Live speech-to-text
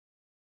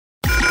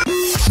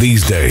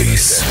These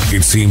days,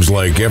 it seems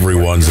like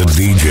everyone's a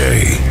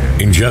DJ.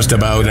 In just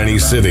about any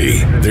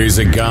city, there's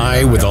a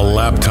guy with a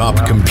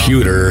laptop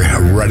computer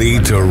ready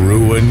to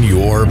ruin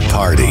your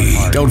party.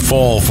 Don't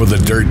fall for the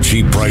dirt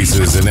cheap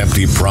prices and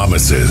empty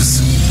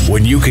promises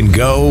when you can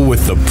go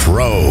with the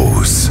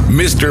pros.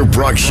 Mr.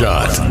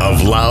 Bruckshut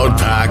of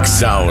LoudPack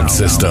Sound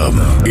System.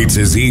 It's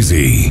as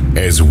easy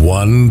as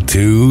 1,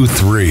 2,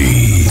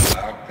 3.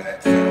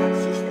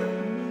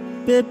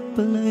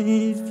 People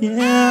life,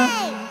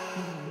 yeah.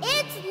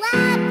 It's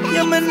LoudPack.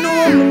 Yeah, me know.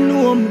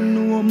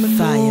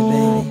 Fire,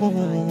 baby.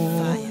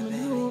 Fire,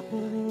 baby.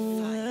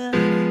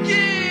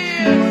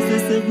 Yeah. Mama say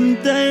 7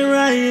 times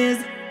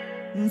rise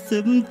and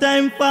 7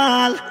 times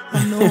fall.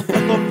 I know if I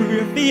go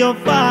pray for your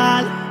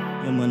fall.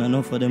 Yeah, man, I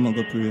know for them I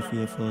go pray for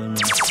your fall, man.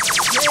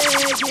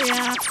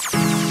 Yeah.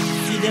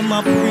 See them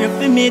I pray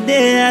for me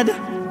dead,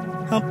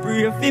 I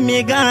pray for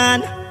me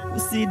gone. You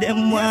see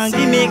them want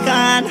give me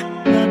can.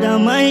 Not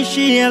my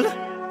shield,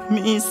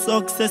 me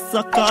success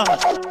a call.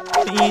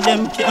 Me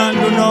them can't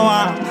do no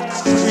harm.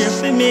 Pray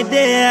for me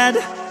dead,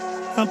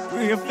 I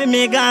pray for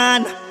me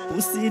gone.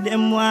 You see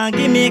them want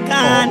give me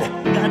can.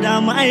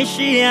 Not my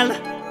shield,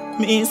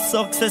 me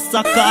success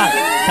a call.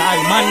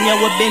 Tall man, you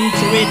have been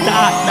through it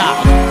hard.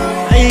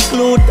 I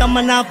include them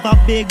and have a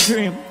big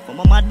dream. For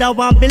my mother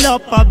want build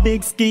up a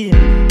big scheme.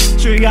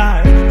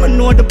 I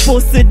know the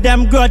pussy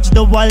them grudge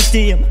the whole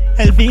team.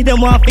 LV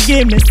them want to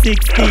give me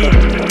 16.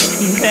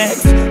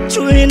 Next,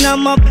 chewing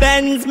on my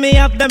Benz, me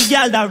have them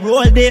gal that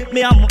roll it.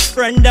 Me and my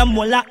friend them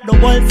will lock the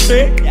whole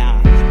street. Yeah,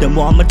 them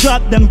want me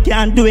drop, them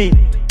can't do it.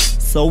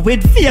 So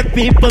with fake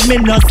people, me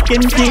no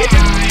skin deep.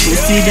 You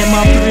see them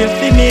a pray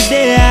for me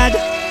dead,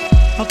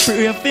 I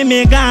pray for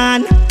me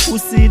gone. You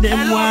see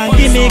them want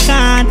give me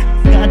can.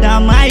 God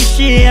on my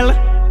shield,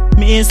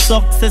 me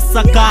success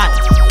a God.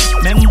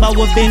 Remember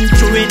we been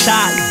through it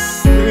all.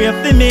 Pray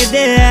for me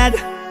dead,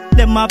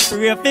 them a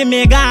pray for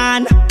me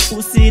gone.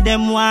 Who see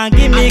them want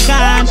give me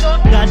can.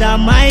 God on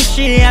my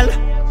shield,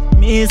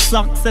 me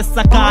success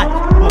a God.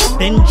 I've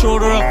been through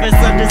the roughest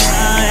of the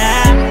sun,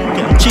 yeah.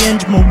 Can't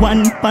change my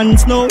one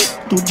pants now.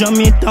 To jam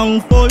me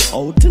tongue full,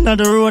 out in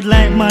the road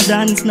like my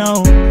dance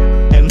now.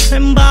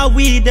 Remember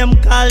we them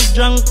call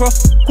drunk rough,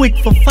 quick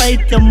for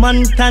fight your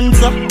man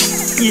hands up.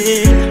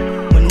 Yeah,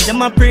 when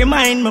them a pray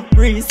mine, me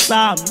pray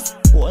psalms.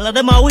 All of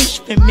them a wish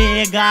for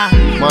me God.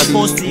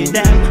 Pussy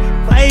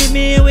them fight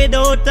me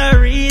without a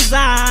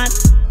reason.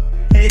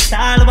 It's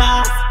all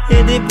about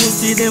the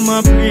pussy them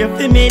a pray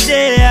for me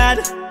dead,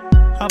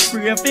 I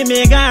pray for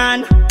me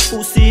gone.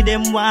 Pussy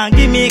them want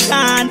give me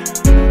can.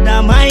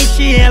 That my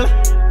shield,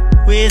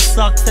 we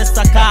success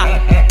a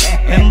car.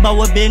 Remember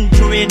we been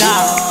through it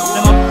all.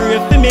 Them a pray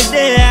for me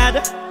dead,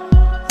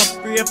 I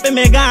pray for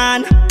me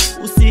gone.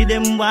 Pussy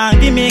them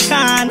want give me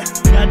can.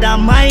 That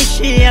my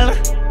shield,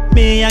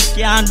 me I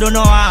can't do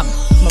no harm.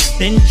 I've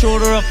been through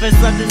the roughest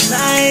of the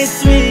night,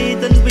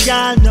 sweet, and we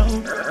all know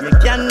you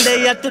can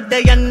day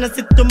today and not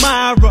see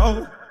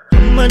tomorrow.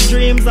 My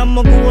dreams and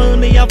my goal,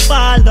 me a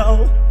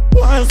follow.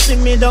 Want see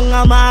me down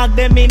a mark,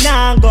 then me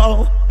nah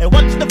go. Hey,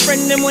 watch the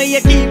friend them where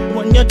you keep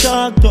when you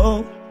talk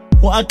to.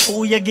 What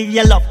who you give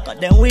your love, cause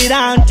then we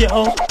don't you.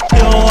 Yo,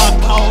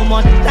 how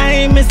much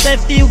time is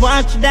if you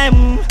watch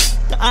them?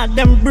 God,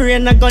 them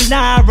brain a go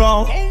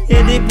narrow.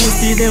 Yeah, the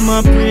pussy them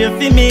a pray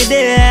for me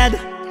dead,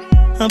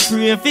 I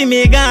pray for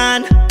me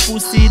gone.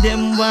 Pussy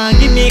them want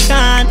give me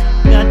can.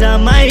 God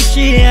on my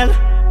shield,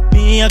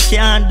 me I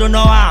can't do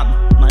no harm.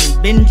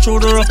 Man been through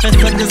the roughest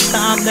of the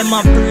storm. Them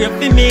a pray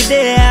for me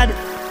dead,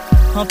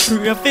 I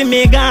pray for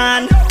me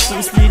gone.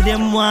 Pussy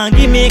them want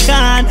give me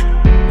can.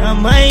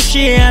 On my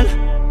shield,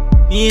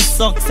 me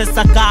success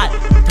a call.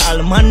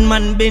 Tall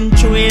man been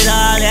through it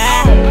all,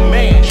 yeah.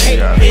 Man, hey,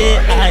 yeah,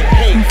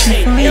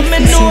 me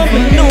know,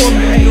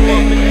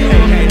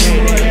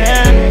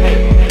 yeah.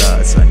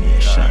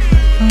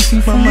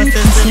 Mama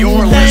says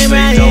You're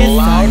listening to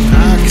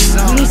LoudPack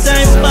Sound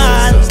System.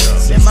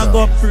 Them a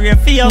go pray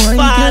for your fall.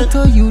 Why get a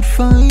youth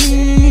find?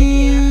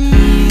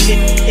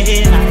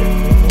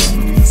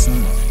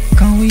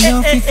 Can we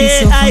have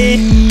 50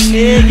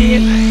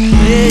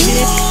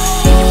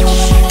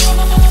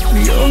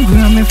 Me hungry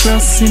and me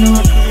frost, you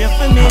know.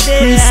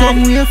 Pray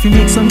somewhere if you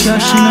make some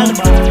cash, you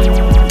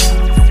know.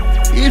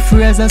 Feel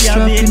free as a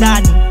strap, you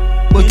know.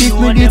 But if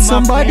me get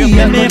somebody, I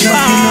go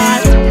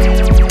drop, you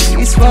know.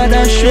 His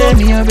father show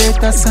me a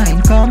better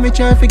sign. Cause me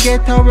try to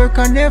get a work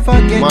and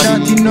never get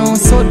that, you know.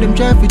 So them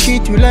try to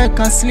treat you like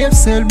a slave,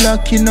 sell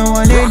black, you know.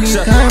 And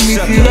anytime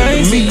if you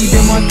rise, me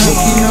them attack,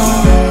 you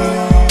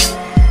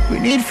know. We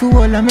need for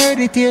all a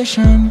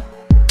meditation.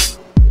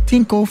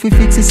 Think how we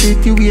fix the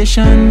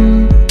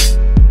situation.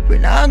 We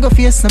not go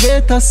face no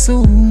better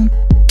soon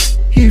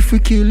if we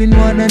killing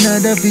one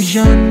another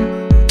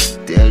vision.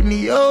 Tell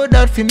me how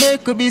that fi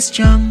make we be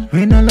strong.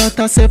 When a lot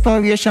of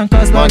separation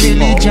cause no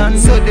religion.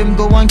 So them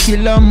go and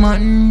kill a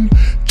man.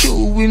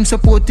 Chew him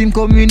support him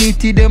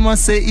community. Them a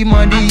say him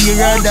a the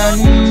hero than.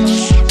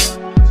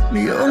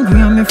 Me hungry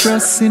and me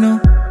frost, you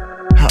know.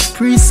 I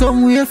pray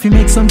somewhere fi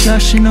make some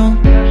cash, you know.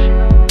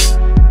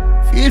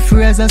 Feel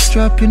free as a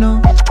strap, you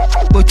know.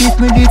 But if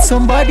me did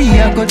somebody,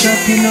 I go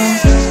drop, you know.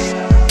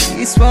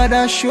 This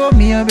father show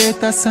me a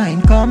better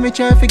sign. Cause me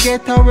try to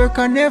get a work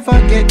and never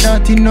get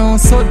that, you know.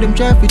 So them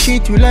try to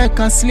treat you like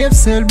a slave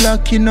cell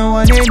block, you know.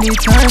 And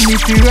anytime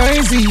if you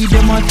rise,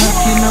 them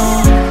attack, you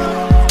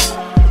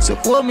know.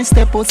 Suppose me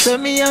step out, say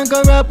me and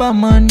go rob a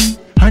man.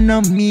 And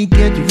now me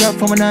get robbed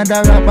from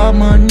another robber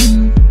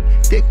man.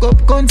 Take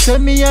up gun, say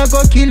me I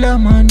go kill a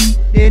man.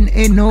 Then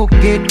end up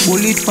get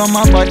bullet from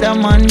a bad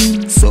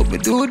man. So we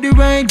do the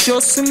right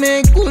just to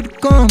make good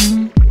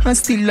come. And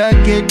still I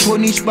get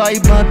punished by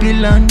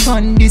Babylon.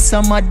 And this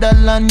a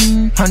motherland.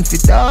 And fi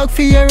talk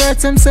for your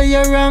rights and say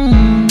you're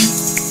wrong.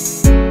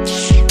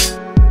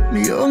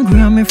 Me hungry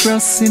and me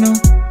frost, you know.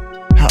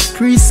 I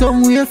pray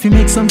somewhere fi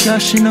make some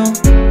cash, you know.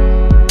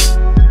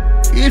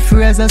 Feel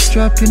free as a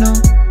strap, you know.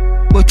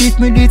 But if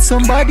me did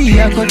somebody,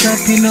 I go drop,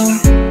 you know.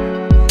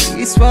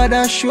 This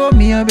father show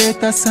me a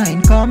better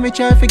sign. Cause me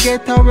try to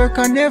get a work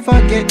and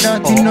never get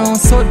that, you know.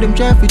 So them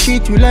try to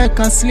treat you like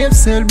a slave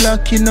cell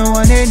block, you know.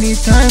 And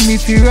anytime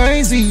if you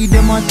rise,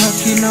 them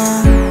attack, you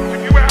know.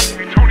 If you ask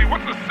me, Tony,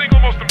 what's the single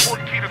most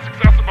important key to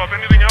success above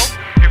anything else?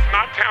 It's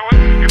not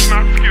talent, it's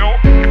not skill,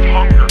 it's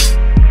hunger.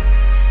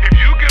 If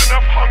you get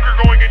enough hunger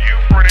going in you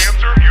for an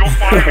answer, you'll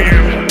find the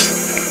answer.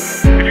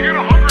 If you get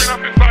a hunger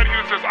enough inside of you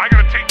that says, I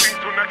gotta take things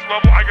to the next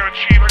level, I gotta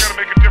achieve, I gotta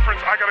make a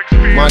difference, I gotta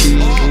expand,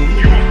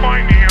 you will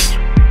find the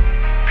answer.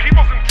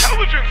 People's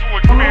intelligence will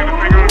expand if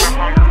they got enough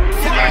hunger.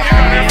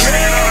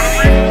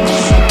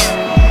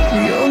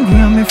 We hungry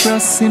and me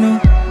frost, you know.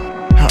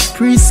 I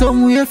pray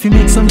somewhere if you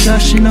make some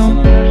cash, you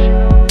know.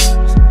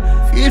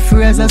 Feel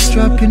free as a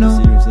strap, you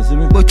know.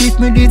 But if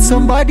me did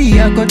somebody,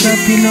 I go drop,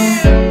 you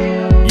know.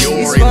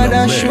 This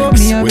father show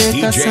me a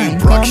better sign.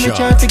 Cause me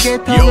try to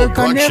get a work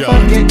and never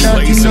get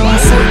that, you know.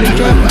 So they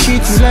try to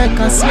treat you like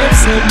a slave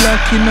cell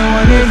block, you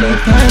know. And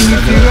anytime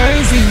if you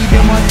rise,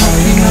 them attack,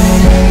 you know.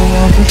 I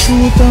want to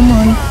shoot a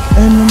man.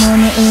 Any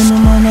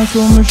man,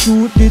 so me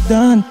shoot it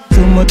down.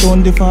 So me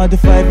turn the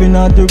 45 in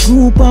the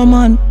group a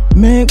man.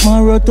 Make my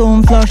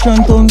return flash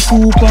and turn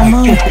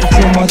Superman.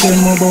 So me tell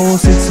me about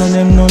 6 and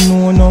them no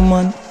know no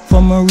man.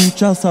 From a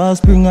reach a saw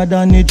springer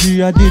than the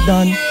G I did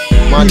done.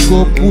 Big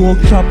up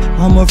Bruckshut,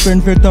 I'm a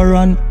friend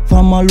veteran.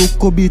 From a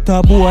look a bit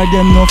a boy,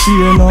 them no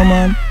fear no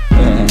man.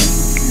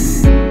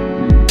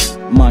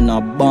 Man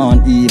a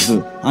born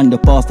evil, and the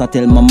pastor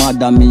tell my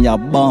mother me a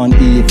born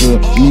evil.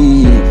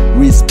 Me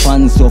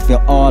response of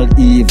your all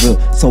evil,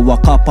 so a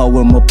copper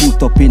when me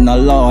put up in a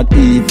Lord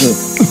evil.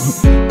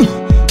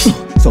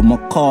 So my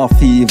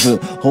cough evil,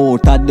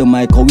 out of the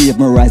microwave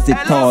me rise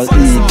it all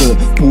evil.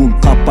 Pull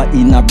copper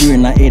in a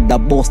brain, I head a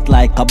bust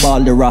like a ball.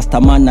 The rasta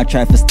man I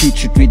try to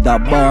stitch it with a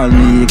ball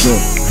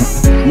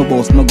nigga. Me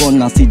bust my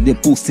gun and see the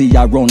pussy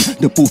a run.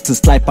 The pussy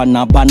slip on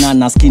a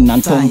banana skin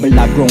and tumble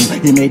a ground.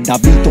 He made a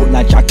beat out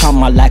like a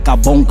camel, like a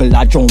bungle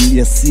a drum.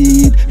 You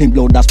see it, him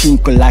blood a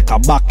sprinkle like a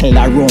buckle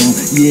a rum.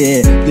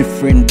 Yeah,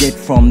 different get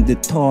from the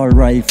tall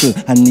rifle.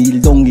 And kneel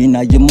down in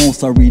a your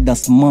mouth and read a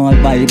small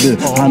Bible.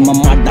 And my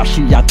mother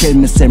she a tell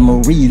me say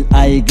me real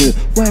idol.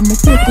 Why me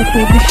take up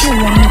every shell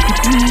and make it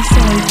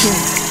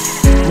recycle?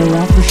 Me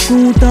want to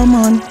shoot a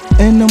man.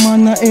 Any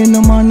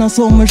man,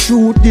 so me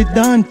shoot it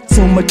down.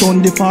 So me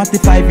turn the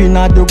 45 in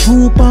the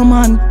group a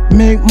man.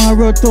 Make my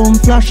return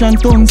flash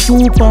and turn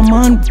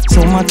Superman.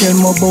 So me tell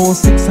me about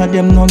 6 of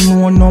them no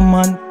know no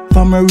man.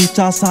 From a rich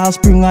as a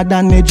springer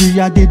than the G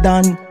I did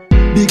done.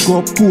 Big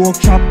up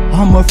Bruckshut,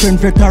 I'm a friend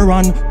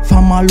veteran.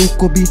 From a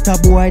look a bit a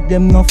boy,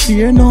 them no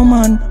fear no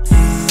man.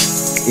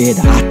 Head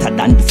hotter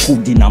than the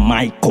food in a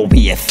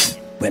microwave.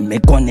 When me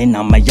gun in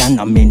a my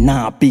yana, me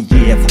nah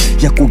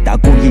behave. You coulda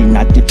go in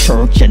at the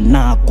church and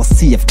nah go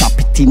save. Tap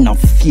it in a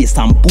face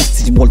and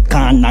pussy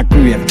volcano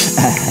grave.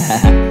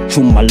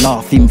 Through my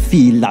laugh him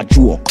feel a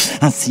joke.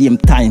 And same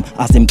time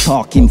as him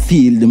talk him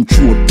feel him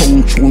throat.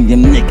 Tongue through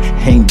him neck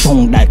hang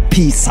down like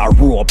piece of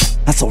rope.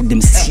 I saw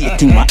them see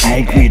it in my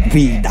high grade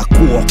weed a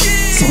coke.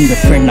 Son the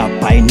friend a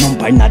buy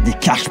number in the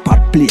cash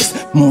pot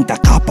place. Mount a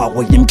copper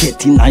where him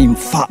get in a him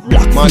fat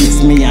black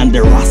face. Me and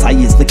the rasta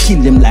is to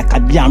kill him like a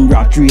damn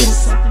rat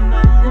race.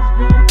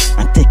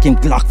 And take him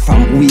Glock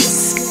from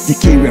waist. The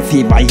carry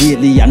favor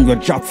alien will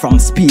drop from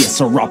space.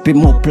 So wrap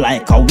him up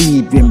like a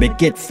weed when we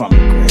get from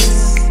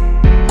grace.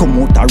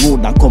 Come out the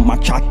road and come a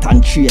chat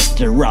and trace.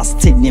 The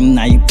rast in him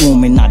na him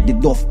home in a the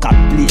dove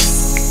cat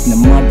place. The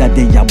mother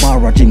they a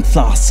borrow drink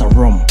flask of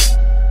rum.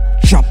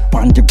 Drop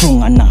on the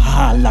ground and a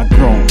holler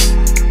ground.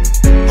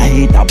 I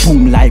hit a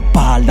boom like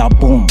ball a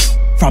boom.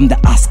 From the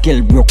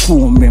Askel broke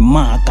home we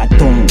mark a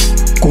tongue.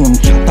 Gun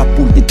chat a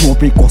pull the door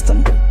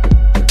precaution.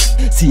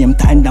 Same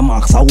time the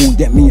marks are who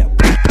them here.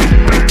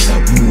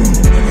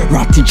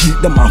 Ratty G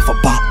them off a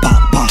back.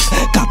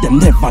 Cause them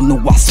never know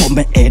what's on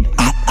my head.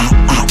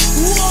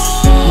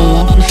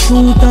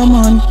 shoot a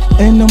man.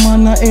 Any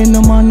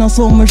man,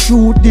 so me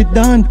shoot it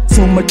down.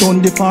 So me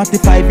turn the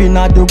 45 in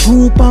a the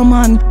group a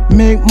man.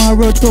 Make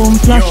marathon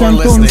flash You're and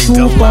turn listening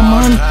to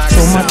Superman. LoudPack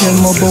So me tell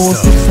me about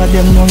 6 of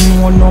them no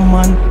know no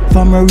man.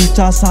 From a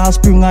richer Star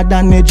Springer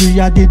than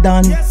Nigeria did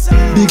done.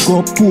 Big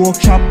up pork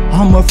chop,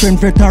 I'm a friend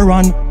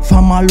veteran.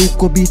 From a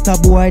look a bit a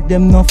boy,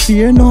 them no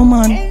fear no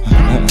man.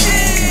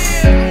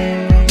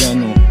 You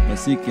know, I'm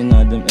sick in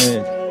them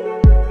head.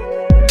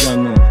 You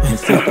know, I'm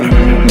sick in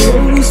them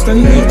head. It's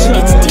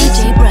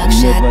DJ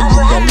Bruckshut of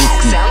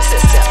LoudPack Sound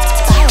System.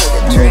 Follow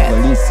the trip. Never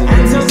listen when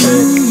they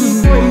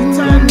say.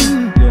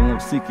 I'm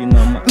sick in my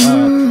heart.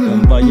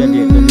 Don't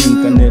violate the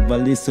link and never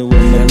listen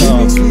when they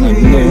talk. And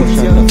no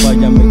shot the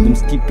fire, make them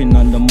skipping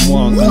on the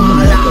mark. And the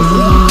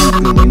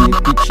magazine when they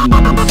pitching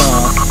on the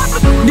bar.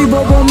 The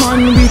bubble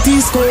man with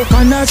his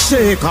coconut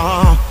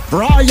shaker,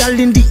 royal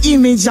in the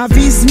image of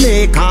his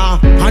maker.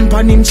 And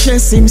pan him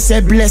chest him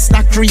say bless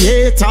the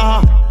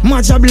creator.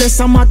 Maja bless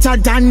a matter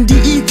than the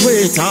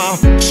equator.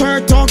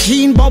 Shirt tuck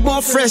in,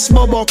 bubble fresh,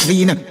 bubble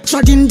clean.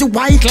 Treading the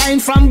white line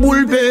from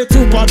Bull Bay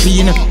to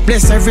Papine.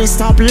 Bless every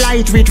stop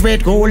light with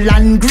red, gold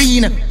and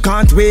green.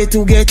 Can't wait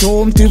to get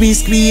home to be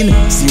clean.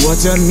 See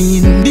what I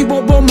mean? The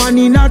bubble man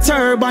in a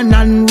turban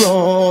and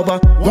robe.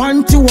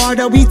 One to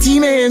order with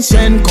him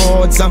ancient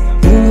cords.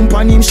 Boom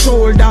on him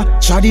shoulder,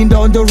 treading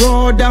down the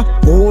road.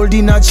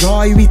 Holding a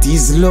joy with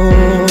his load.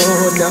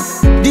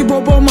 The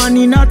bubble man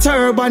in a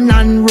turban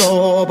and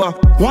robe.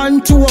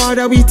 One to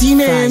order with him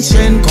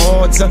ancient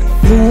cords.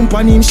 Boom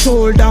on him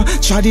shoulder,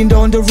 treading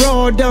down the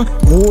road.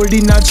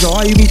 Holding a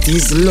joy with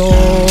his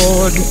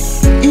load.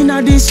 In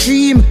a the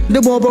stream,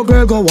 the bubble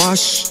girl go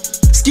wash.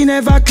 Skin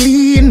ever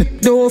clean,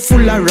 though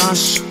full of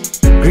rash.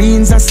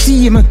 Greens a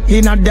steam,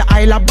 in at the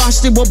Isle of Bash.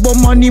 The bubble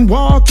man him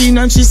walking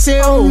and she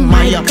say, oh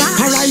my.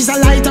 Her eyes a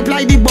light up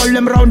like the ball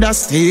them round the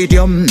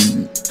stadium.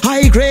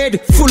 High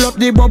grade, full up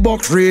the bubble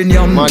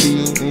cranium.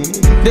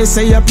 They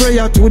say a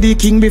prayer to the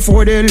king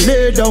before they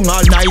lay down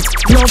all night.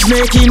 Love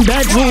making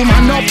bedroom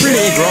and no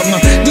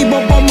playground. The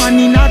bubble man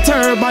in a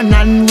turban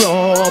and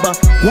robe.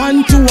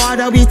 One to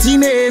order with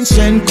him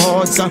ancient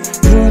cords.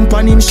 Boom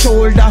on him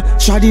shoulder,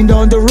 treading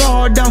down the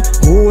road.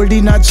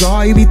 Holding a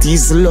joy with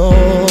his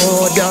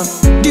load.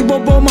 The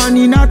bubble man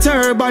in a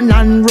turban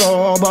and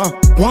robe.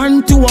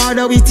 One to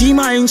order with him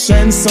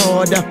ancient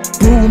sword.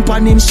 Boom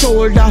on him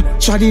shoulder,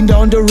 treading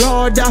down the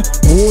road.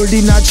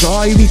 Holding a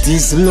joy with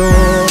his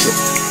load.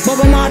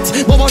 Bubble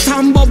mat, bubble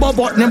tam, bubble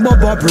button,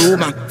 bubble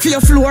broom. For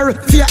your floor,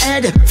 for your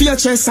head, for your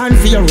chest and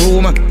for your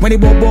room. When the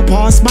bubble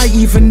pass by,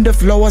 even the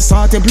flowers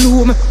start to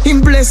bloom.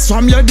 Him blessed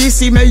from your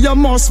DC, may you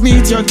must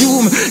meet your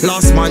doom.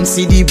 Last man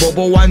see the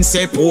bubble one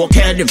say poke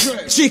head.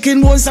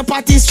 Chicken was a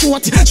patty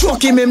short,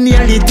 choke him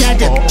nearly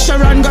dead.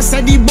 Sharon go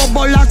say the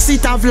bubble locks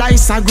it have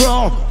lice a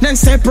grow. Then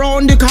step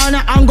round the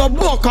corner and go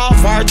buck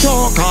off her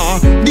talker.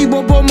 The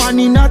bubble man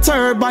in a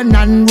turban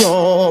and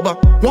robe.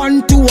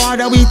 One to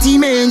order with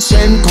him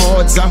ancient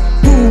cords.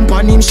 Boom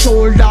on him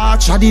shoulder,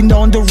 treading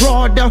down the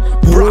road.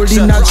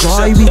 Holding a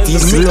joy with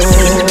his load.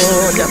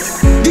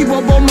 The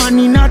bubble man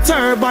in a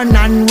turban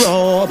and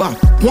robe.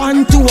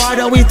 One to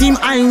order with him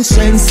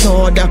ancient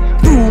sword.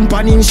 Boom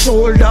on him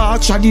shoulder,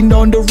 treading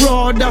down the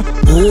road.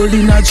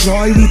 Holding a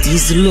joy with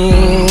his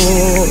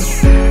load.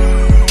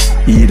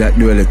 He that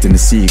dwelleth in the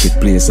secret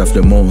place of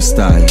the Most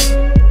High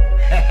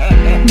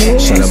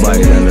shall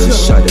abide under the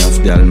shadow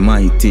of the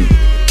Almighty.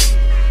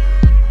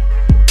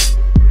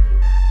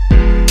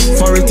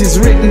 For it is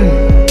written,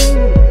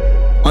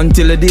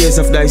 until the days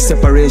of thy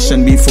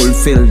separation be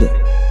fulfilled,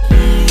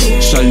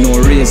 shall no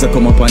razor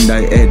come upon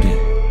thy head,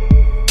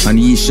 and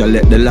ye shall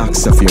let the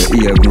locks of your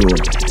ear grow.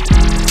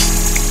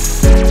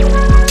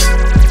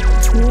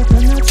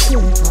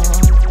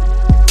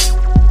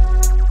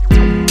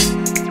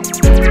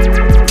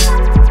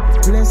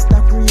 Bless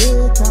the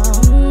creator.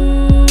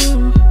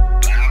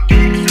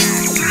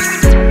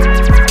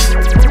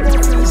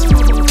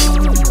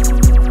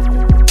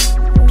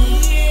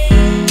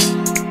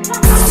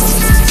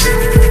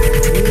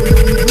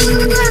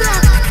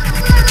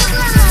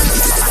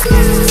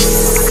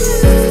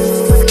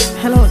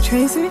 Hello,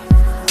 Tracy.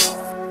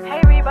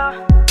 Hey Reba,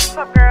 what's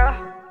up girl?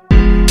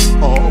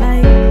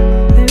 Like,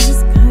 there's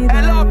this guy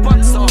that I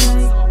really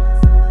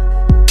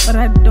like, but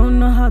I don't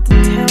know how to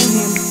tell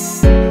him.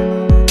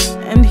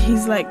 And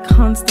he's like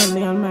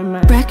constantly on my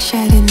mind.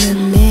 Bruckshut in the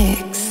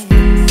mix.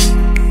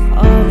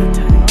 All the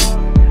time.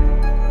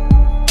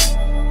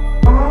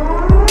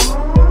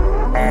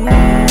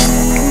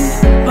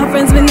 My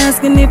friends been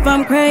asking if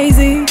I'm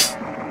crazy.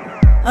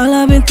 All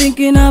I've been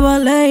thinking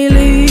about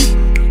lately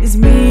is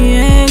me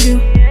and you,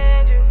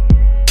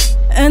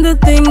 and the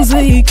things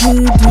we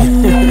could do,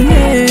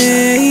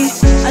 yeah.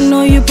 I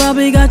know you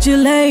probably got your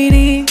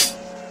lady,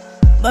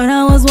 but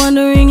I was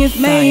wondering if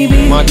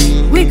maybe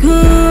we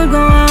could go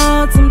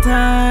out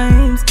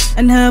sometimes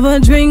and have a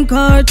drink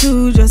or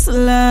two, just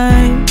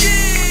like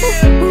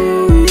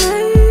ooh,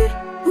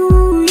 yeah,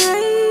 ooh,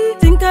 yeah.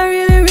 Think I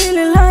really,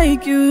 really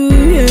like you,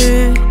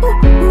 yeah.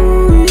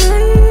 Ooh,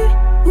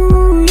 yeah,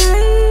 ooh,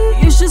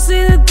 yeah. You should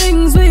see the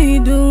things we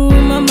do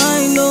in my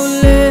mind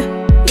only,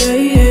 yeah.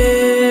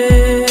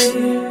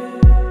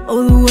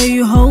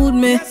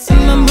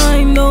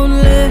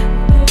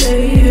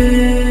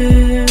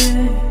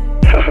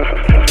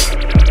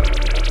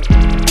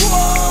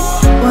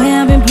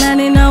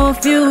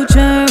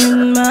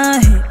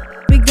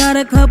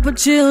 couple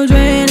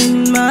children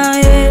in my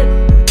head.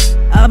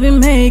 I've been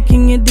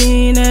making you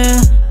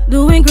dinner,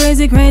 doing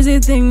crazy, crazy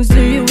things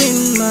to you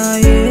in my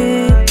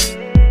head.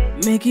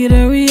 Make it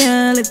a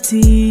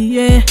reality,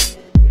 yeah.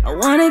 I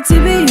want it to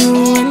be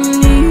you and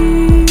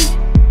me,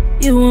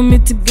 you and me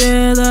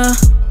together.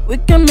 We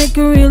can make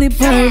a really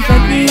perfect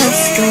love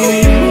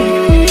story.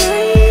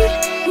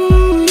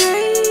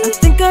 I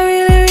think I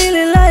really,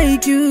 really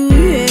like you,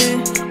 yeah.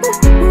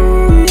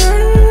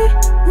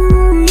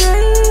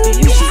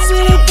 You should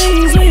see the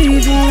things we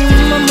do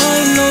in my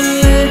mind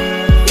only,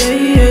 yeah,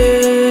 yeah.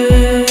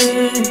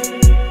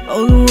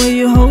 Oh, the way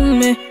you hold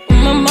me in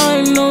my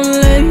mind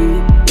only,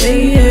 yeah,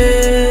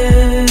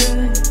 yeah.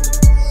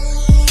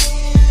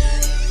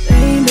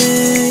 Baby,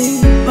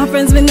 my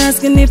friends been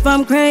asking if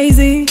I'm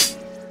crazy.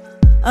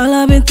 All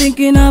I've been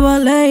thinking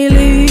about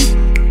lately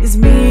is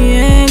me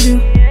and you,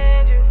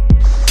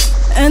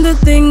 and the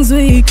things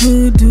we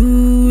could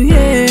do,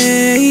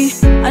 yeah.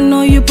 I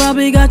know you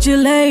probably got your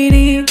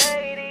lady,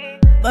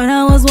 but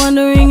I was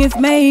wondering if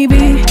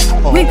maybe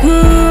we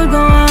could go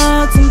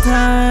out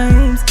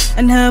sometimes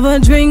and have a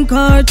drink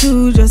or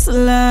two just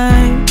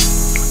like.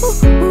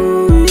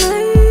 Ooh,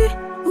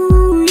 yeah,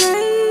 ooh,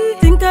 yeah.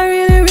 Think I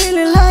really,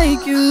 really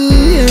like you,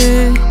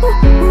 yeah.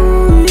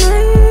 Ooh,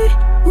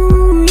 yeah,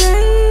 ooh,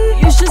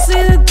 yeah. You should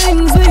see the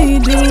things we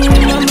do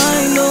in my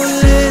mind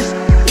only,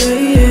 yeah,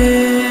 yeah.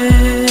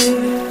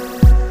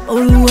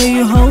 Oh, the way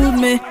you hold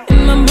me in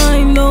my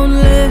mind only,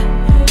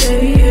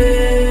 yeah, yeah.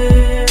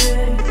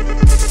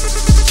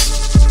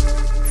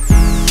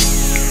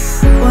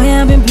 Boy,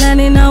 I've been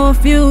planning our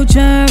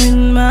future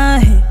in my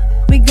head.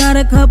 We got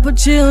a couple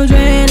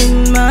children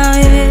in my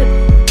head.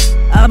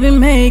 I've been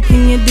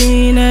making you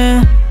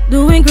dinner,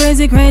 doing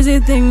crazy, crazy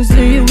things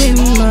to you in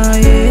my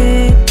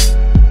head.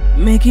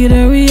 Make it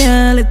a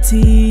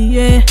reality,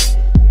 yeah.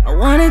 I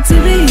want it to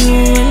be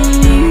you and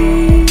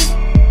me,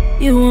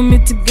 you and me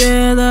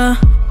together.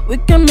 We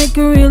can make a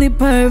really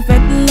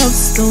perfect love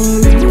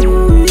story.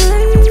 Ooh,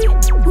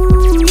 yeah,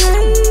 ooh, yeah.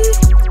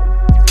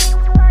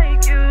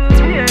 Like you,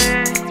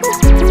 yeah.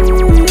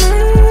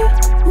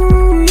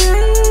 Ooh, yeah, ooh, yeah.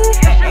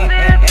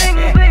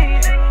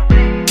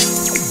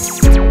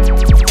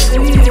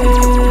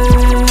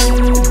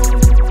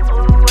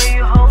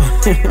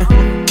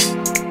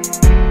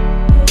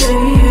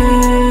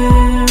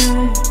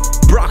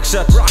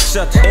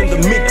 Bruckshut in the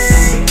mix.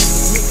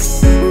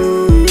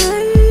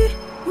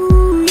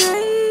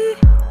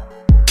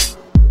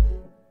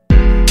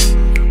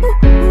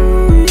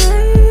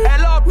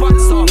 Hello,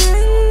 Patson.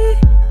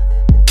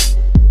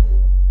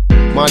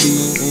 Muddy.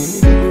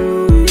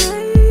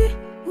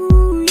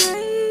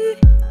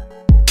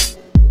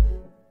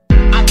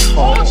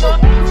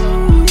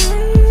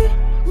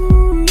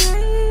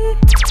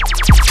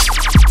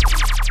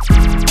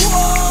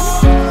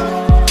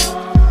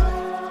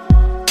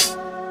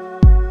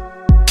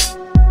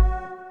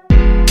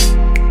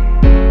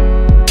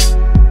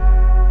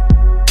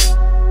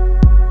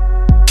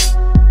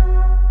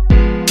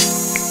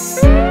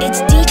 It's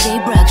DJ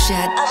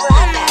Bruckshut of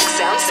LoudPack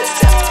Sound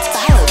System.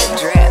 Follow the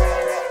drip.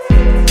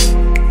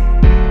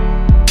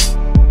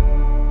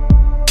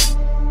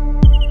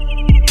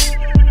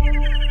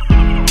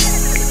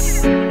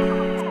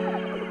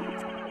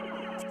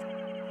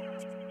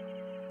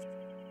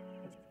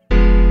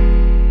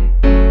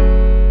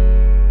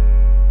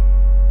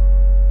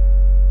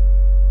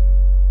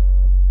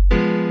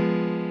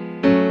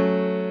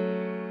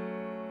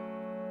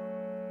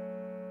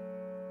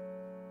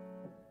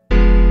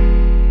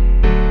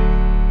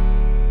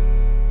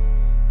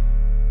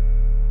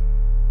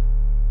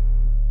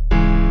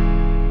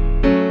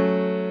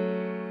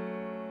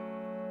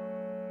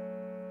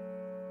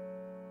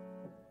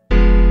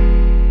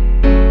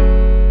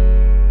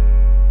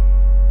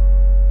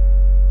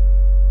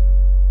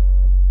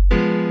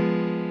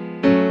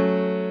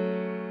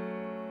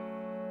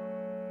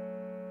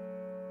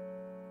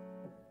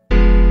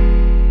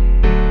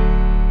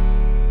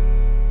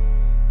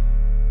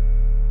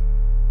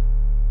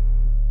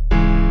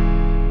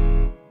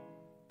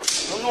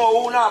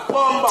 Who not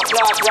bomber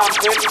class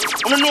ramping?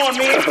 You know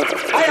me?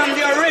 I am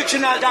the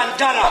original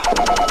Dandana.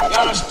 You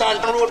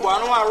understand the road boy? I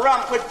don't want to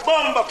ramp with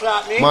bomber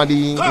class me.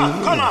 Muddy.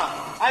 Come on.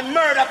 I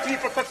murder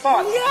people for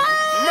fun. Yeah.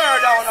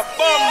 Murder on a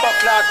bomber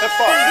class for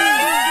fun.